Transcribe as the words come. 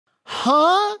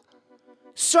Huh?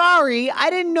 Sorry,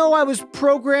 I didn't know I was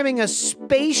programming a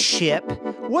spaceship.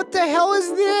 What the hell is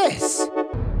this?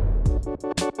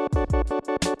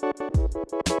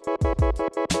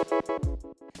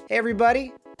 Hey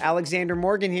everybody, Alexander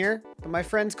Morgan here, but my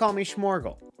friends call me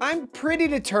Schmorgle. I'm pretty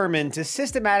determined to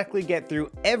systematically get through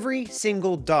every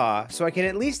single DAW so I can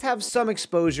at least have some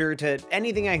exposure to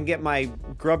anything I can get my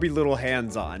grubby little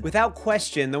hands on. Without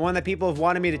question, the one that people have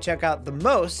wanted me to check out the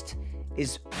most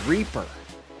is Reaper.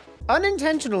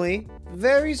 Unintentionally,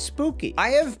 very spooky. I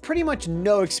have pretty much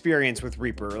no experience with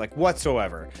Reaper, like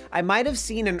whatsoever. I might have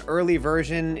seen an early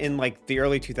version in like the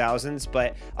early 2000s,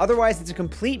 but otherwise it's a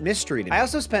complete mystery to me. I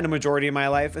also spent a majority of my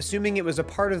life assuming it was a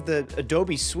part of the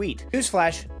Adobe suite.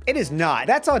 Newsflash, it is not.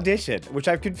 That's Audition, which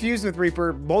I've confused with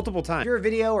Reaper multiple times. If you're a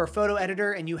video or photo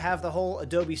editor and you have the whole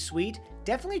Adobe suite,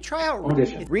 definitely try out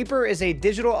Audition. Reaper is a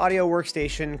digital audio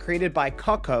workstation created by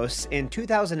Kokos in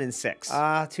 2006.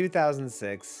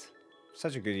 2006.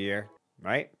 Such a good year,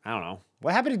 right? I don't know.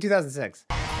 What happened in 2006?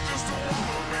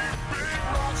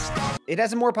 It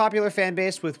has a more popular fan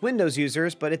base with Windows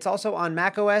users, but it's also on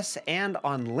macOS and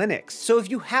on Linux. So if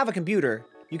you have a computer,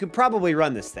 you can probably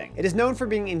run this thing. It is known for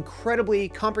being incredibly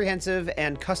comprehensive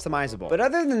and customizable. But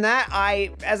other than that,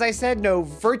 as I said, know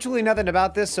virtually nothing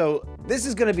about this, so this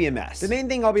is gonna be a mess. The main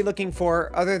thing I'll be looking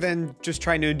for, other than just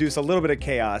trying to induce a little bit of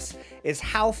chaos, is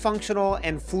how functional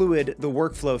and fluid the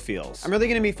workflow feels. I'm really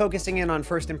gonna be focusing in on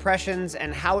first impressions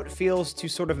and how it feels to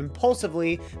sort of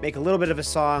impulsively make a little bit of a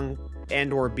song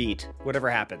and or beat, whatever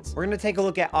happens. We're gonna take a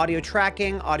look at audio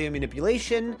tracking, audio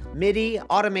manipulation, MIDI,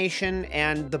 automation,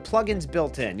 and the plugins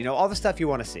built in. You know, all the stuff you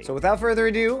wanna see. So without further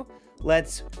ado,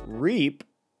 let's reap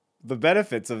the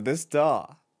benefits of this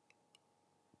DAW.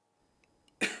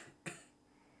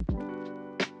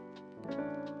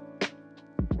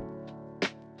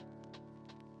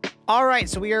 All right,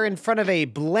 so we are in front of a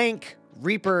blank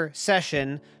Reaper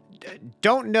session.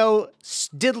 Don't know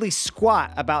diddly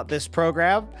squat about this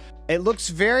program. It looks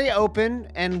very open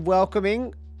and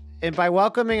welcoming. And by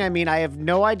welcoming, I mean I have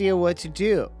no idea what to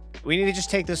do. We need to just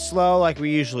take this slow like we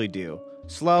usually do.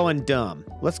 Slow and dumb.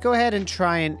 Let's go ahead and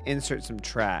try and insert some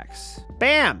tracks.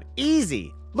 Bam!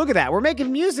 Easy. Look at that, we're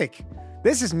making music.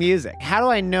 This is music. How do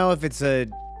I know if it's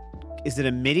is it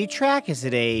a MIDI track? Is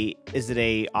it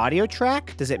a audio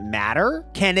track? Does it matter?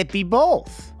 Can it be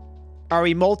both? Are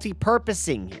we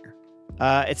multi-purposing here?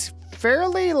 It's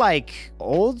fairly like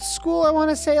old school, I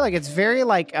wanna say. Like it's very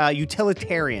like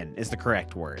utilitarian is the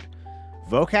correct word.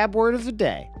 Vocab word of the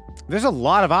day. There's a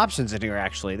lot of options in here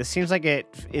actually. This seems like it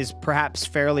is perhaps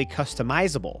fairly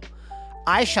customizable.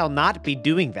 I shall not be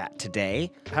doing that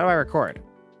today. How do I record?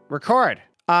 Record.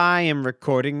 I am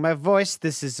recording my voice.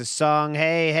 This is a song.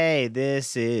 Hey, hey,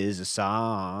 this is a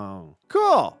song.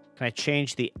 Cool. Can I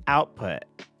change the output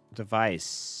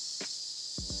device?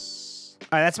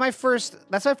 All right, that's my first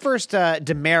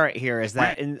demerit here is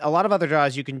that in a lot of other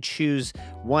DAWs, you can choose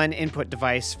one input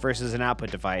device versus an output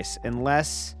device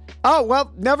unless, oh,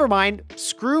 well, never mind.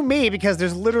 Screw me because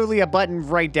there's literally a button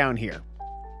right down here.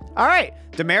 All right,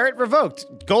 demerit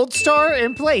revoked. Gold star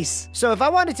in place. So if I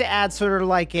wanted to add sort of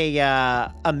like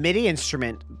a MIDI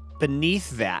instrument beneath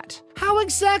that, how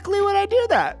exactly would I do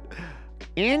that?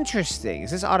 Interesting.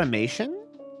 Is this automation?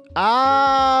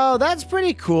 Oh, that's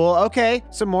pretty cool. Okay,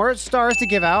 some more stars to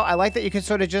give out. I like that you can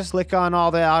sort of just click on all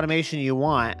the automation you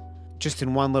want just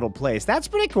in one little place. That's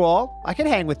pretty cool. I can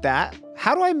hang with that.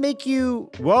 How do I make you...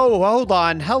 Whoa, hold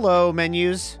on. Hello,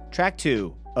 menus. Track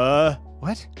 2.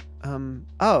 What?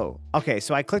 Oh, okay,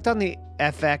 so I clicked on the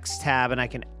FX tab and I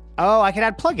can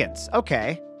add plugins.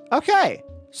 Okay,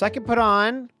 so I can put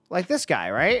on like this guy,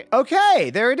 right?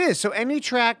 Okay, there it is. So any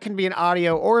track can be an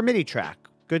audio or a MIDI track.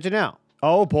 Good to know.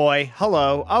 Oh boy,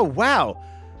 hello. Oh, wow.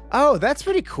 Oh, that's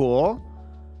pretty cool.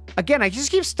 Again, I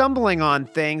just keep stumbling on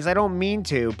things. I don't mean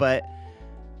to, but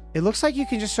it looks like you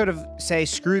can just sort of say,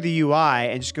 screw the UI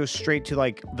and just go straight to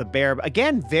like the bare,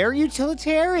 again, very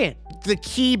utilitarian. The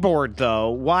keyboard though,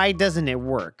 why doesn't it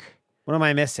work? What am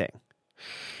I missing?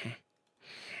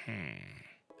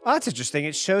 Oh, that's interesting.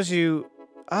 It shows you,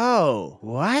 oh,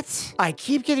 what? I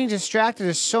keep getting distracted.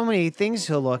 There's so many things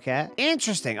to look at.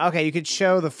 Interesting. Okay, you could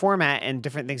show the format and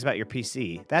different things about your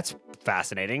PC. That's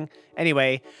fascinating.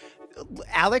 Anyway,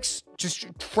 Alex, just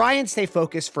try and stay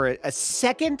focused for a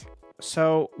second.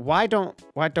 So why don't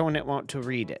it want to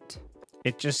read it?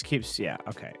 It just keeps, yeah,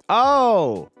 okay.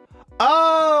 Oh,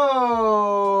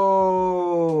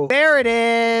 there it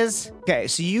is. Okay,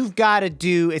 so you've got to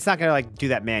do, it's not gonna like do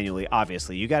that manually,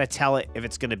 obviously. You got to tell it if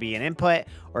it's gonna be an input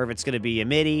or if it's gonna be a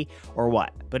MIDI or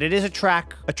what. But it is a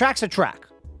track. A track's a track.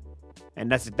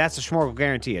 And that's a Schmorgle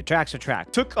guarantee. A track's a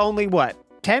track. Took only what?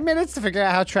 10 minutes to figure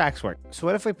out how tracks work. So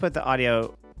what if we put the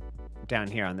audio down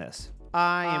here on this?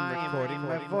 I am recording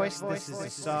my voice. This is a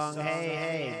song.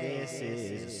 Hey, this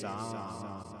is a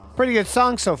song. Pretty good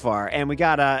song so far. And we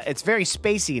got, it's very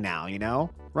spacey now, you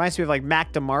know? Reminds me of like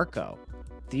Mac DeMarco.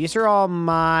 These are all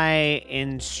my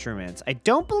instruments. I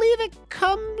don't believe it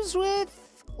comes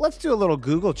with... Let's do a little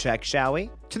Google check, shall we?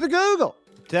 To the Google.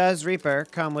 Does Reaper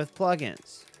come with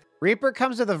plugins? Reaper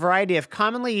comes with a variety of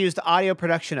commonly used audio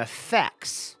production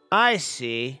effects. I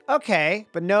see. Okay,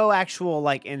 but no actual,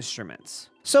 like, instruments.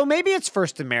 So maybe it's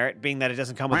first to merit, being that it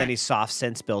doesn't come with any soft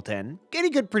synths built in.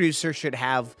 Any good producer should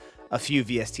have a few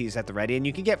VSTs at the ready, and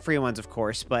you can get free ones, of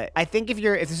course, but I think if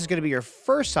this is gonna be your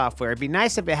first software, it'd be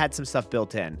nice if it had some stuff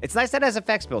built in. It's nice that it has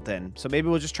effects built in, so maybe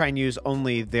we'll just try and use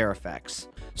only their effects.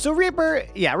 So Reaper,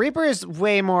 yeah, Reaper is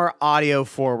way more audio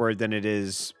forward than it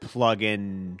is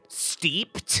plugin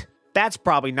steeped. That's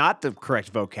probably not the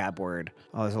correct vocab word.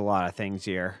 Oh, there's a lot of things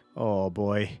here. Oh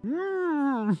boy.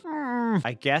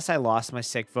 I guess I lost my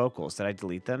sick vocals. Did I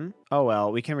delete them? Oh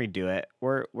well, we can redo it.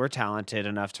 We're talented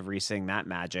enough to re-sing that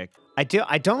magic. I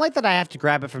don't like that I have to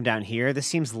grab it from down here. This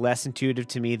seems less intuitive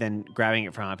to me than grabbing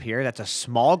it from up here. That's a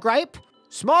small gripe.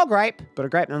 Small gripe, but a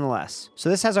gripe nonetheless. So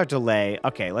this has our delay.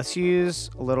 Okay, let's use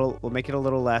a little, we'll make it a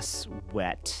little less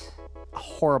wet. A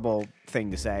horrible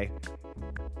thing to say.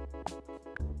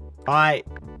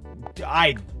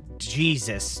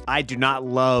 Jesus, I do not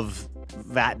love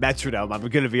that metronome. I'm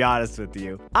gonna be honest with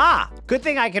you. Ah, good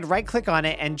thing I could right click on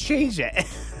it and change it.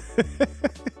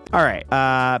 All right,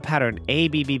 pattern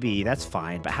ABBB, that's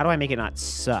fine, but how do I make it not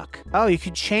suck? Oh, you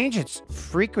could change its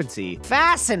frequency.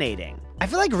 Fascinating. I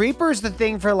feel like Reaper's the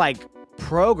thing for like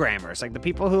programmers, like the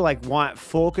people who like want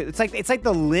full, it's like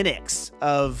the Linux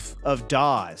of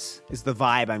DAWs is the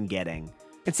vibe I'm getting.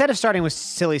 Instead of starting with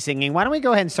silly singing, why don't we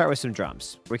go ahead and start with some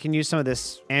drums? We can use some of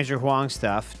this Andrew Huang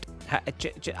stuff.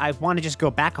 I want to just go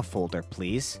back a folder,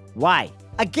 please. Why?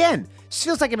 Again, this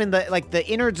feels like I'm in the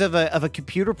innards of a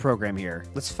computer program here.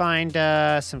 Let's find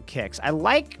some kicks. I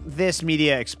like this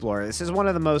Media Explorer. This is one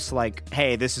of the most like,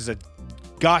 hey, this is a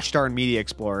gosh darn Media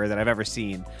Explorer that I've ever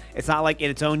seen. It's not like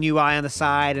in its own UI on the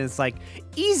side, and it's like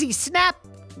easy snap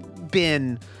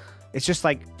bin. It's just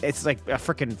like, it's like a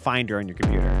freaking Finder on your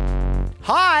computer.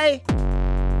 Hi!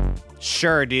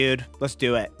 Sure, dude. Let's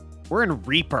do it. We're in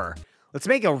Reaper. Let's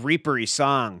make a Reaper-y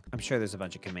song. I'm sure there's a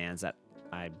bunch of commands that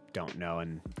I don't know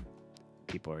and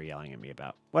people are yelling at me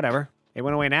about. Whatever. It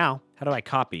went away now. How do I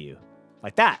copy you?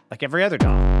 Like that. Like every other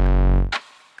dog.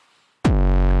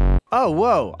 Oh,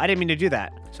 whoa. I didn't mean to do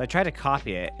that. So I tried to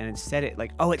copy it, and instead it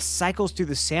like, oh, it cycles through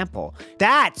the sample.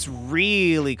 That's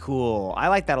really cool. I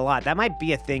like that a lot. That might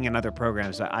be a thing in other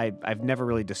programs, but I've never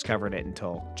really discovered it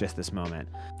until just this moment.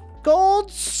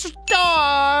 Gold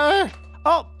star!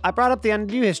 Oh, I brought up the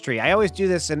undo history. I always do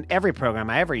this in every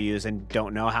program I ever use and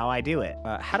don't know how I do it.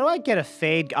 How do I get a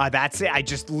fade? That's it. I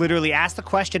just literally asked the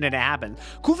question and it happens.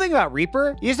 Cool thing about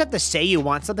Reaper, you just have to say you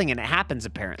want something and it happens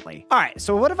apparently. All right,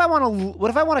 so what if I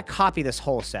want to copy this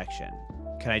whole section?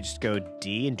 Can I just go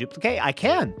D and duplicate? I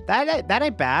can. That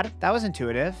ain't bad. That was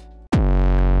intuitive.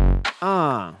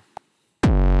 Can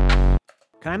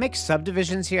I make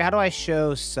subdivisions here? How do I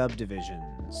show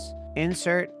subdivisions?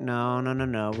 Insert, no.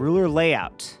 Ruler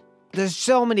layout. There's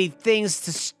so many things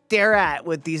to stare at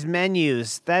with these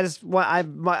menus. That is what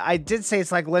I did say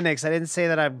it's like Linux. I didn't say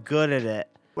that I'm good at it.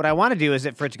 What I want to do is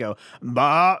for it to go,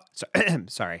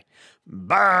 sorry,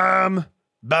 bum,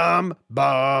 bum,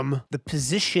 bum. The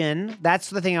position, that's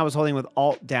the thing I was holding with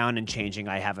Alt down and changing,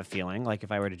 I have a feeling. Like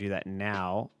if I were to do that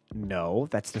now, no,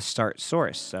 that's the start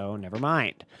source, so never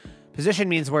mind. Position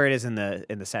means where it is in the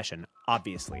session,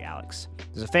 obviously, Alex.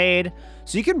 There's a fade.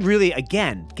 So you can really,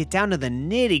 again, get down to the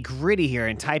nitty gritty here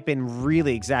and type in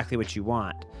really exactly what you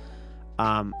want.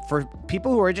 For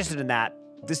people who are interested in that,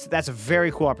 that's a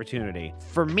very cool opportunity.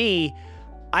 For me,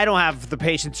 I don't have the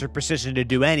patience or precision to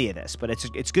do any of this, but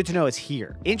it's good to know it's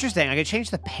here. Interesting, I could change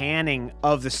the panning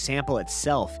of the sample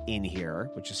itself in here,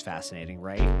 which is fascinating,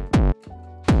 right?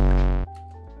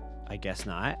 I guess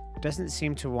not. Doesn't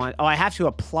seem to want... Oh, I have to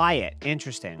apply it.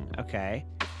 Interesting. Okay.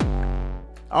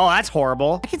 Oh, that's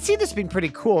horrible. I can see this being pretty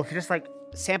cool. If you're just like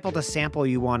sample to sample,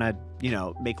 you want to, you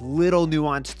know, make little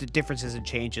nuanced differences and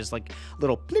changes, like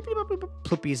little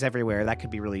ploopies everywhere. That could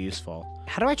be really useful.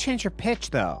 How do I change your pitch,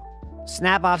 though?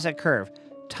 Snap offset curve.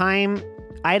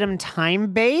 Item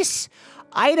time base?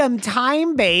 Item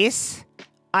time base?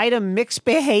 Item mix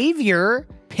behavior?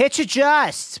 Pitch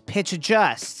adjust. Pitch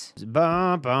adjust.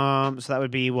 Bum, bum. So that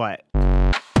would be what?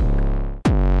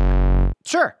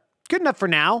 Sure. Good enough for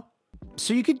now.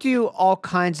 So you could do all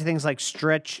kinds of things like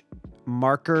stretch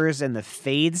markers and the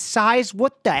fade size.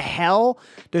 What the hell?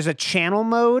 There's a channel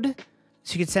mode.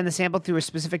 So you can send the sample through a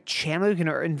specific channel. You can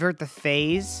invert the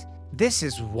phase. This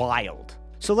is wild.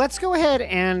 So let's go ahead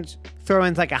and throw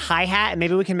in like a hi-hat, and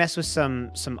maybe we can mess with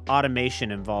some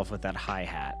automation involved with that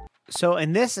hi-hat. So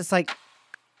in this, it's like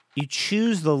you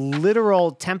choose the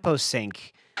literal tempo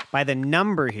sync by the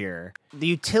number here. The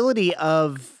utility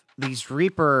of these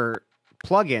Reaper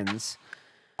plugins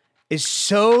is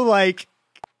so like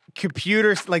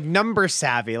computer, like number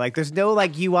savvy. Like there's no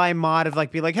like UI mod of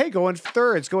like be like, hey, go in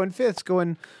thirds, go in fifths, go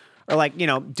in, or like, you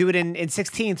know, do it in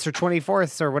 16ths or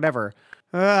 24ths or whatever.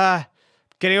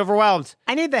 Getting overwhelmed.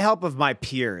 I need the help of my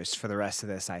peers for the rest of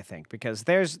this, I think, because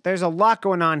there's a lot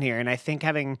going on here, and I think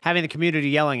having the community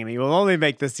yelling at me will only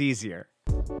make this easier.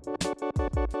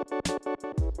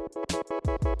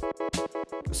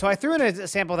 So I threw in a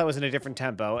sample that was in a different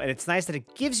tempo, and it's nice that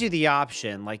it gives you the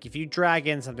option. Like if you drag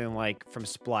in something like from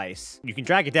Splice, you can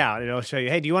drag it down and it'll show you,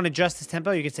 hey, do you want to adjust this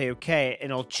tempo? You can say, okay, and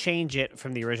it'll change it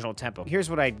from the original tempo. Here's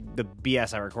what the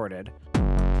BS I recorded.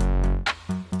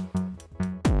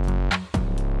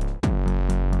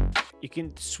 You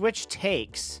can switch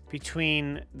takes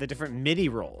between the different MIDI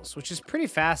rolls, which is pretty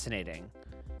fascinating.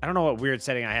 I don't know what weird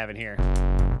setting I have in here.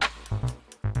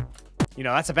 You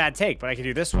know, that's a bad take, but I can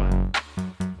do this one.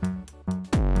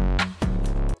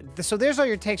 So there's all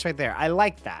your takes right there. I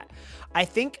like that. I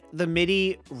think the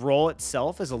MIDI roll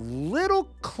itself is a little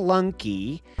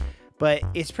clunky, but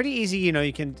it's pretty easy. You know,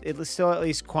 you can still at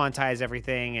least quantize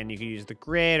everything, and you can use the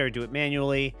grid or do it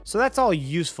manually. So that's all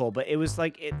useful, but it was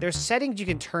like, there's settings you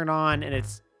can turn on, and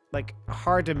it's like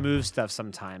hard to move stuff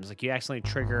sometimes. Like you accidentally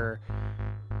trigger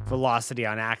velocity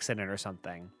on accident or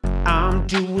something. I'm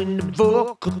doing the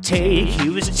vocal take,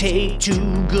 here is take two,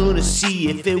 gonna see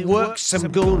if it works,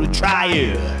 I'm gonna try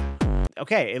it.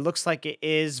 Okay, it looks like it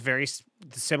is very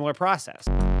similar process.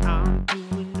 I'm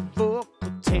doing the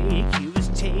vocal take, here is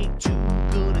take two,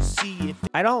 gonna see if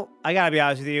I gotta be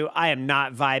honest with you, I am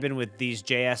not vibing with these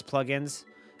JS plugins.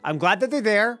 I'm glad that they're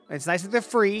there, it's nice that they're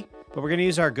free, but we're gonna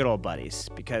use our good old buddies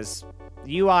because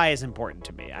UI is important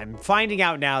to me. I'm finding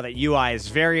out now that UI is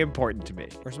very important to me.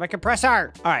 Where's my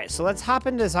compressor? All right, so let's hop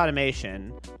into this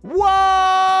automation. Whoa!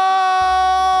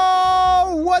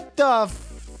 What the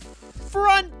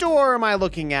front door am I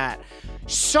looking at?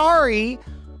 Sorry,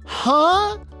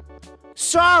 huh?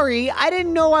 Sorry, I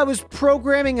didn't know I was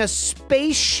programming a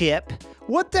spaceship.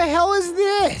 What the hell is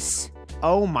this?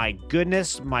 Oh my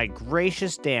goodness, my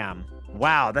gracious damn.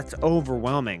 Wow, that's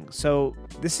overwhelming. So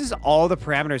this is all the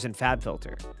parameters in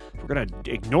FabFilter. We're gonna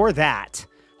ignore that.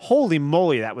 Holy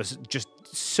moly, that was just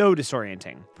so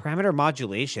disorienting. Parameter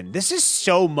modulation. This is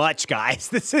so much, guys.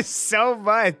 This is so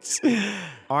much.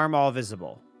 Arm all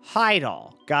visible. Hide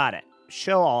all. Got it.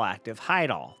 Show all active.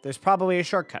 Hide all. There's probably a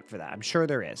shortcut for that. I'm sure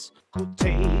there is. Take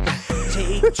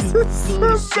two,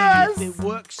 gonna see if it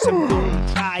works. I'm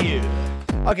gonna try it.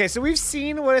 Okay, so we've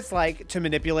seen what it's like to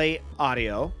manipulate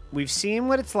audio. We've seen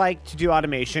what it's like to do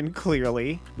automation,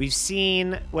 clearly. We've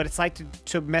seen what it's like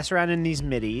to mess around in these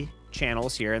MIDI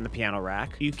channels here in the piano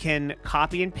rack. You can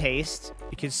copy and paste.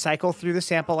 You can cycle through the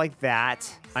sample like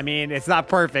that. I mean, it's not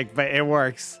perfect, but it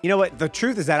works. You know what? The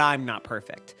truth is that I'm not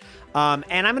perfect. And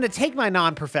I'm gonna take my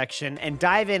non-perfection and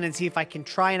dive in and see if I can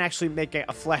try and actually make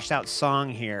a fleshed out song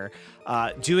here,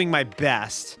 doing my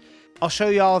best. I'll show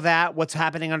you all that, what's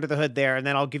happening under the hood there, and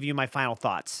then I'll give you my final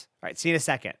thoughts. All right, see you in a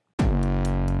second.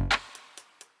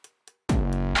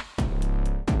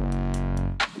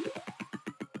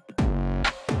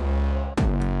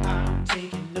 I'm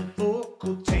taking the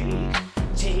vocal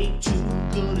take two,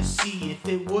 gonna see if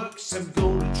it works, I'm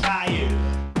gonna try it.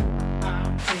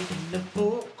 I'm taking the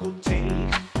vocal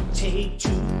take two,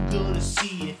 gonna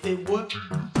see if it works.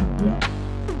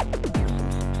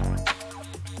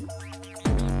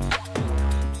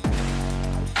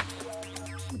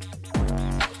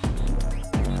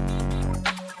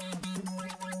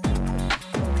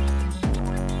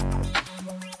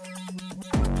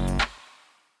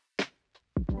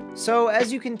 So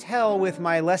as you can tell with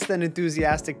my less than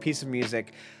enthusiastic piece of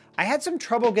music, I had some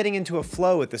trouble getting into a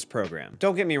flow with this program.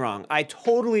 Don't get me wrong, I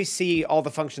totally see all the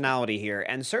functionality here,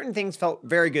 and certain things felt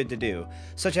very good to do,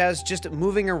 such as just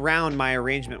moving around my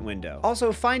arrangement window.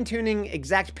 Also, fine-tuning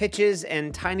exact pitches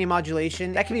and tiny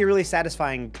modulation, that can be a really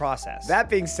satisfying process.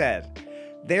 That being said,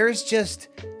 there's just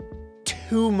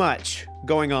too much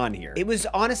going on here. It was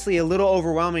honestly a little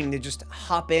overwhelming to just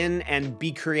hop in and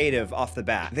be creative off the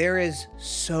bat. There is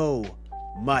so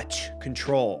much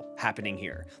control happening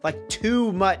here. Like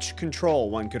too much control,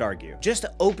 one could argue. Just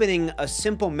opening a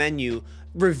simple menu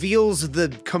reveals the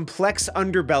complex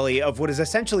underbelly of what is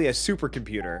essentially a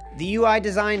supercomputer. The UI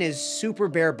design is super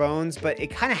bare bones, but it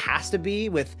kind of has to be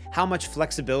with how much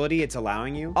flexibility it's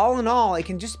allowing you. All in all, it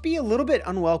can just be a little bit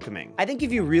unwelcoming. I think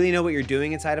if you really know what you're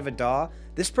doing inside of a DAW,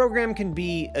 this program can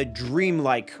be a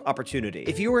dreamlike opportunity.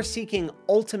 If you are seeking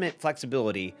ultimate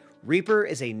flexibility, Reaper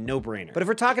is a no-brainer. But if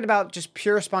we're talking about just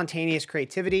pure spontaneous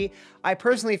creativity, I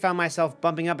personally found myself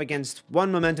bumping up against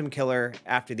one momentum killer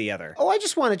after the other. Oh, I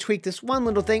just want to tweak this one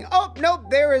little thing. Oh, nope,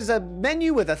 there is a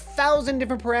menu with 1,000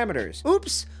 different parameters.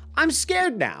 Oops, I'm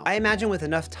scared now. I imagine with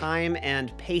enough time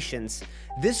and patience,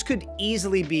 this could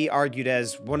easily be argued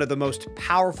as one of the most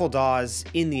powerful DAWs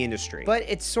in the industry. But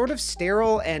its sort of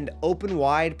sterile and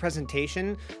open-wide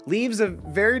presentation leaves a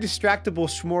very distractible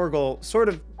Schmorgle sort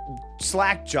of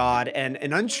slack-jawed and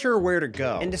unsure where to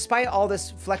go. And despite all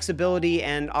this flexibility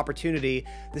and opportunity,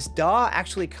 this DAW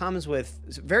actually comes with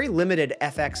very limited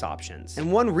FX options.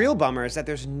 And one real bummer is that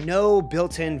there's no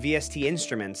built-in VST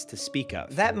instruments to speak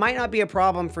of. That might not be a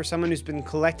problem for someone who's been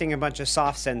collecting a bunch of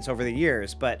soft synths over the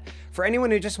years, but for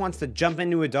anyone who just wants to jump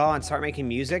into a DAW and start making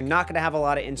music, you're not gonna have a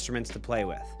lot of instruments to play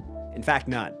with. In fact,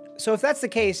 none. So if that's the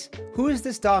case, who is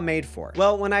this DAW made for?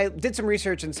 Well, when I did some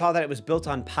research and saw that it was built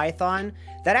on Python,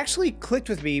 that actually clicked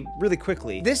with me really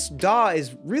quickly. This DAW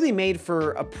is really made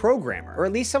for a programmer, or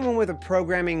at least someone with a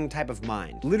programming type of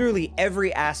mind. Literally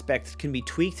every aspect can be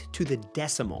tweaked to the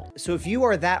decimal. So if you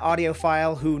are that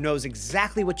audiophile who knows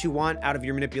exactly what you want out of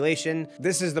your manipulation,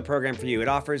 this is the program for you. It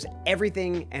offers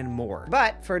everything and more.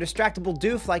 But for a distractible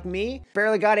doof like me,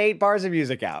 barely got 8 bars of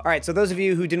music out. All right, so those of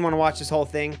you who didn't want to watch this whole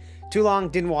thing, too long,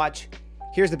 didn't watch,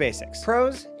 here's the basics.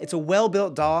 Pros, it's a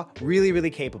well-built DAW, really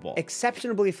capable,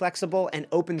 exceptionally flexible and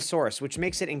open source, which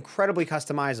makes it incredibly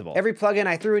customizable. Every plugin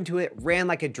I threw into it ran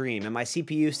like a dream, and my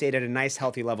CPU stayed at a nice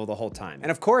healthy level the whole time. And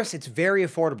of course, it's very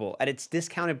affordable. At its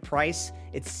discounted price,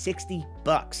 it's 60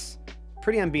 bucks.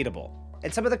 Pretty unbeatable.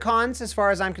 And some of the cons, as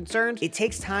far as I'm concerned, it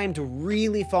takes time to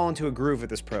really fall into a groove with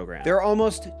this program. There are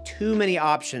almost too many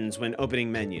options when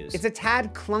opening menus. It's a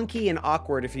tad clunky and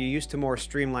awkward if you're used to more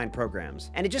streamlined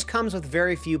programs. And it just comes with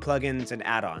very few plugins and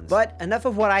add-ons. But enough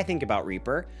of what I think about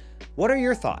Reaper. What are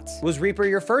your thoughts? Was Reaper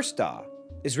your first DAW?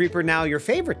 Is Reaper now your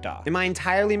favorite DAW? Am I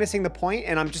entirely missing the point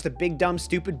and I'm just a big dumb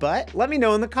stupid butt? Let me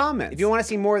know in the comments. If you want to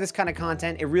see more of this kind of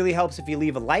content, it really helps if you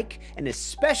leave a like, and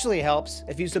especially helps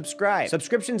if you subscribe.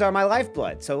 Subscriptions are my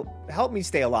lifeblood, so help me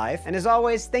stay alive. And as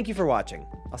always, thank you for watching.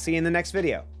 I'll see you in the next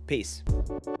video. Peace.